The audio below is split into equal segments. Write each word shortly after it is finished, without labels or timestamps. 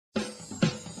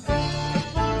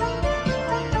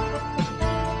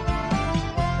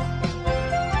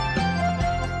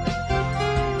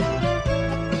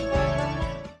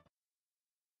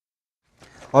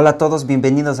Hola a todos,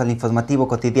 bienvenidos al informativo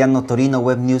cotidiano Torino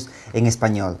Web News en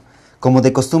español. Como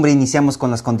de costumbre iniciamos con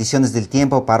las condiciones del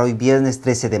tiempo para hoy viernes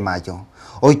 13 de mayo.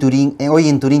 Hoy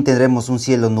en Turín tendremos un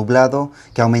cielo nublado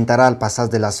que aumentará al pasar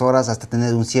de las horas hasta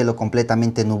tener un cielo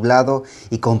completamente nublado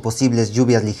y con posibles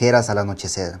lluvias ligeras al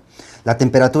anochecer. La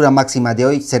temperatura máxima de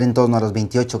hoy será en torno a los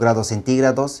 28 grados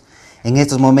centígrados. En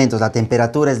estos momentos la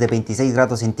temperatura es de 26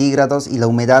 grados centígrados y la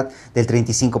humedad del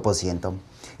 35%.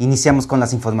 Iniciamos con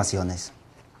las informaciones.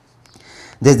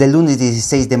 Desde el lunes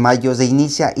 16 de mayo se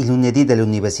inicia el venerdì de la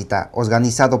universidad,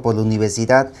 organizado por la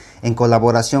universidad en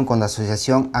colaboración con la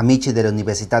Asociación Amici de la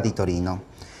Universidad de Torino,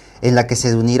 en la que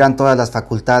se reunirán todas las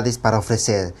facultades para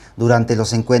ofrecer, durante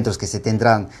los encuentros que se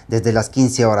tendrán desde las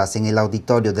 15 horas en el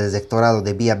auditorio del rectorado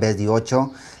de Vía Verdi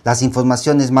 8, las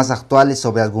informaciones más actuales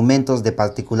sobre argumentos de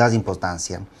particular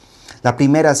importancia. La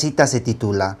primera cita se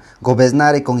titula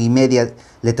Governare con i media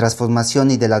le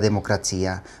trasformazioni della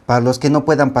democrazia. Para los que no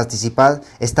puedan participar,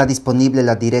 está disponible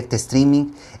la direct streaming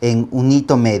en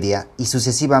Unito Media y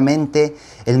sucesivamente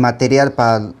el material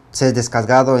para ser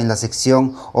descargado en la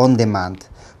sección On Demand.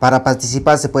 Para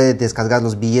participar se puede descargar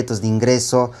los billetes de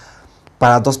ingreso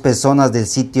para 2 personas del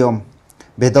sitio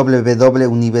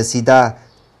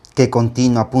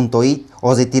www.universidadquecontinua.it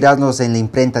o retirarlos en la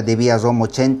imprenta de Vía Roma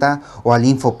 80 o al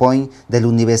infopoint de la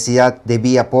Universidad de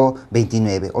Vía Po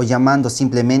 29 o llamando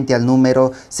simplemente al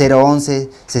número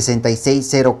 011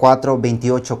 6604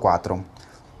 284.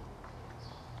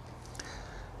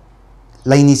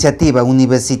 La iniciativa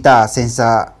Università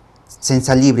Senza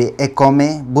Libri e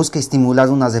Come busca estimular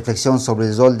una reflexión sobre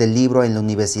el rol del libro en la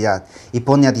universidad y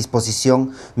pone a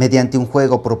disposición, mediante un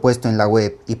juego propuesto en la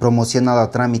web y promocionado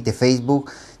a trámite Facebook,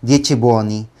 10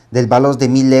 buoni del valor de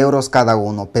 1.000 euros cada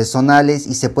uno, personales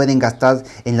y se pueden gastar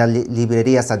en las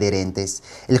librerías adherentes.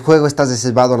 El juego está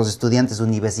reservado a los estudiantes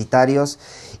universitarios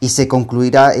y se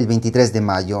concluirá el 23 de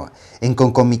mayo, en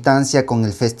concomitancia con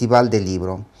el Festival del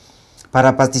Libro.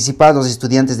 Para participar, los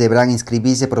estudiantes deberán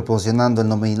inscribirse proporcionando el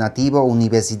nominativo,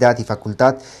 universidad y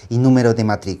facultad y número de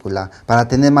matrícula. Para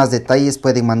tener más detalles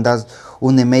pueden mandar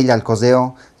un email al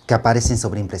correo que aparece en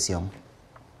sobreimpresión.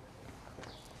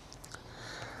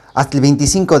 Hasta el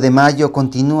 25 de mayo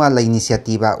continúa la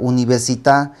iniciativa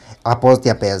Università a Porte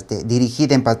Aperte,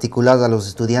 dirigida en particular a los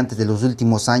estudiantes de los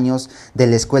últimos años de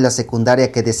la escuela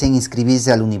secundaria que deseen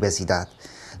inscribirse a la universidad.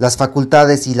 Las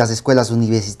facultades y las escuelas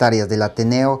universitarias del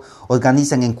Ateneo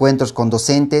organizan encuentros con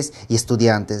docentes y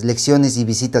estudiantes, lecciones y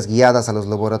visitas guiadas a los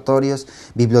laboratorios,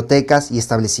 bibliotecas y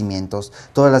establecimientos.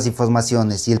 Todas las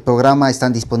informaciones y el programa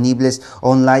están disponibles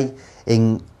online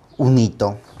en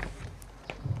Unito.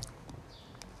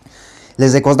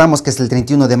 Les recordamos que hasta el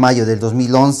 31 de mayo del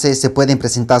 2011 se pueden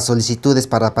presentar solicitudes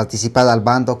para participar al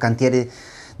bando Cantiere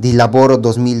di Lavoro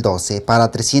 2012 para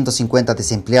 350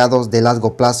 desempleados de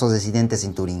largo plazo residentes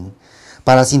en Turín.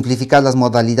 Para simplificar las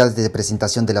modalidades de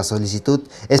presentación de la solicitud,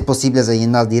 es posible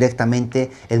rellenar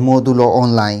directamente el módulo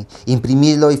online,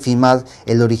 imprimirlo y firmar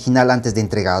el original antes de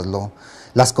entregarlo.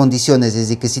 Las condiciones y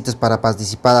requisitos para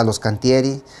participar a los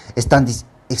cantieri están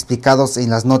explicados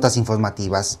en las notas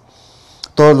informativas.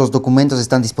 Todos los documentos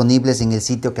están disponibles en el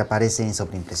sitio que aparece en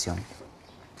sobreimpresión.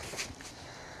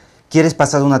 ¿Quieres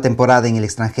pasar una temporada en el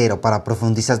extranjero para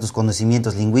profundizar tus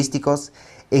conocimientos lingüísticos?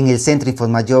 En el Centro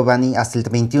Informa Giovanni hasta el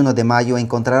 21 de mayo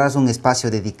encontrarás un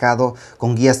espacio dedicado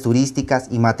con guías turísticas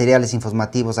y materiales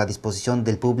informativos a disposición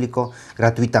del público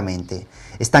gratuitamente.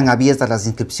 Están abiertas las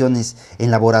inscripciones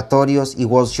en laboratorios y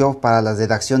workshops para la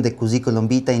redacción de currículum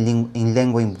vitae en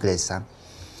lengua inglesa.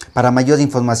 Para mayor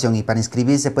información y para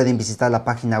inscribirse pueden visitar la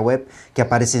página web que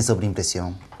aparece en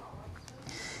sobreimpresión.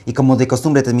 Y como de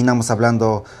costumbre terminamos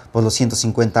hablando por los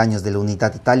 150 años de la Unidad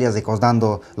de Italia,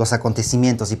 recordando los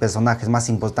acontecimientos y personajes más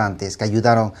importantes que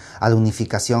ayudaron a la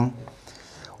unificación.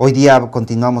 Hoy día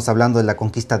continuamos hablando de la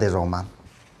conquista de Roma.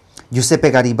 Giuseppe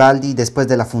Garibaldi, después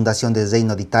de la fundación del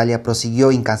Reino de Italia,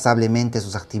 prosiguió incansablemente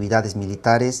sus actividades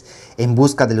militares en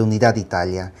busca de la unidad de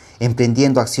Italia,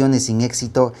 emprendiendo acciones sin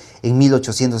éxito en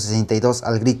 1862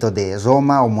 al grito de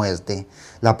Roma o muerte,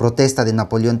 la protesta de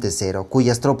Napoleón III,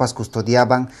 cuyas tropas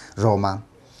custodiaban Roma.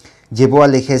 Llevó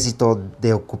al ejército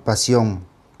de ocupación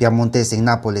piamontesa en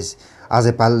Nápoles a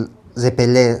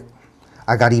repeler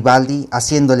a Garibaldi,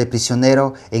 haciéndole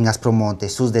prisionero en Aspromonte,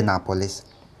 sur de Nápoles.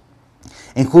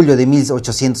 En julio de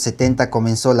 1870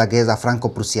 comenzó la guerra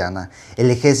franco-prusiana.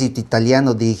 El ejército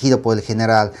italiano, dirigido por el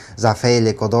general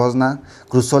Raffaele Codorna,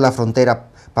 cruzó la frontera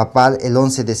papal el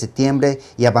 11 de septiembre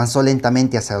y avanzó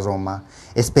lentamente hacia Roma,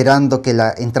 esperando que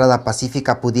la entrada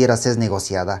pacífica pudiera ser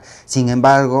negociada. Sin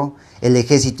embargo, el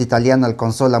ejército italiano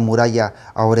alcanzó la muralla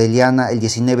aureliana el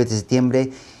 19 de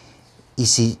septiembre y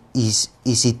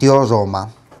sitió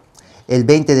Roma. El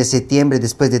 20 de septiembre,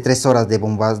 después de 3 horas de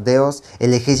bombardeos,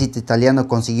 el ejército italiano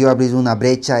consiguió abrir una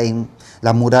brecha en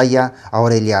la muralla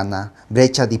aureliana,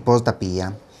 brecha di Porta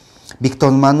Pia.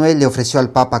 Víctor Manuel le ofreció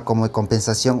al Papa como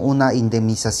compensación una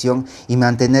indemnización y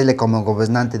mantenerle como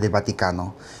gobernante del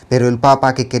Vaticano. Pero el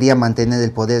Papa, que quería mantener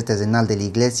el poder terrenal de la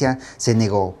Iglesia, se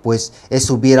negó, pues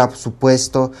eso hubiera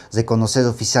supuesto reconocer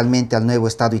oficialmente al nuevo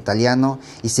Estado italiano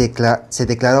y se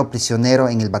declaró prisionero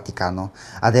en el Vaticano.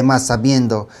 Además,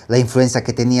 sabiendo la influencia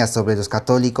que tenía sobre los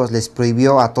católicos, les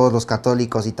prohibió a todos los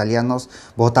católicos italianos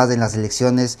votar en las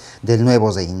elecciones del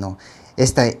nuevo reino.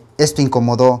 Esta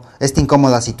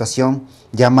incómoda situación,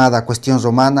 llamada cuestión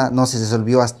romana, no se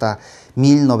resolvió hasta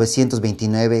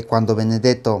 1929, cuando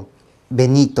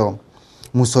Benito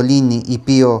Mussolini y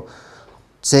Pío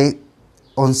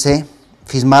XI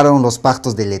firmaron los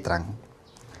pactos de Letrán.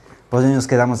 Pues hoy nos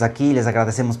quedamos aquí, les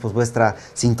agradecemos por vuestra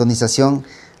sintonización.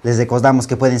 Les recordamos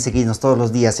que pueden seguirnos todos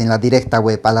los días en la directa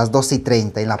web a las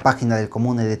 12:30 en la página del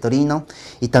Comune de Torino,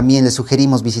 y también les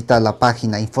sugerimos visitar la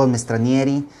página Informe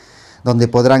Stranieri, donde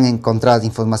podrán encontrar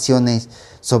informaciones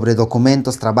sobre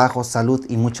documentos, trabajos, salud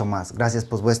y mucho más. Gracias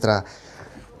por vuestra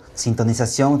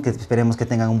sintonización, que esperemos que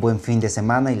tengan un buen fin de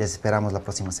semana y les esperamos la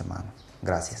próxima semana.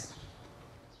 Gracias.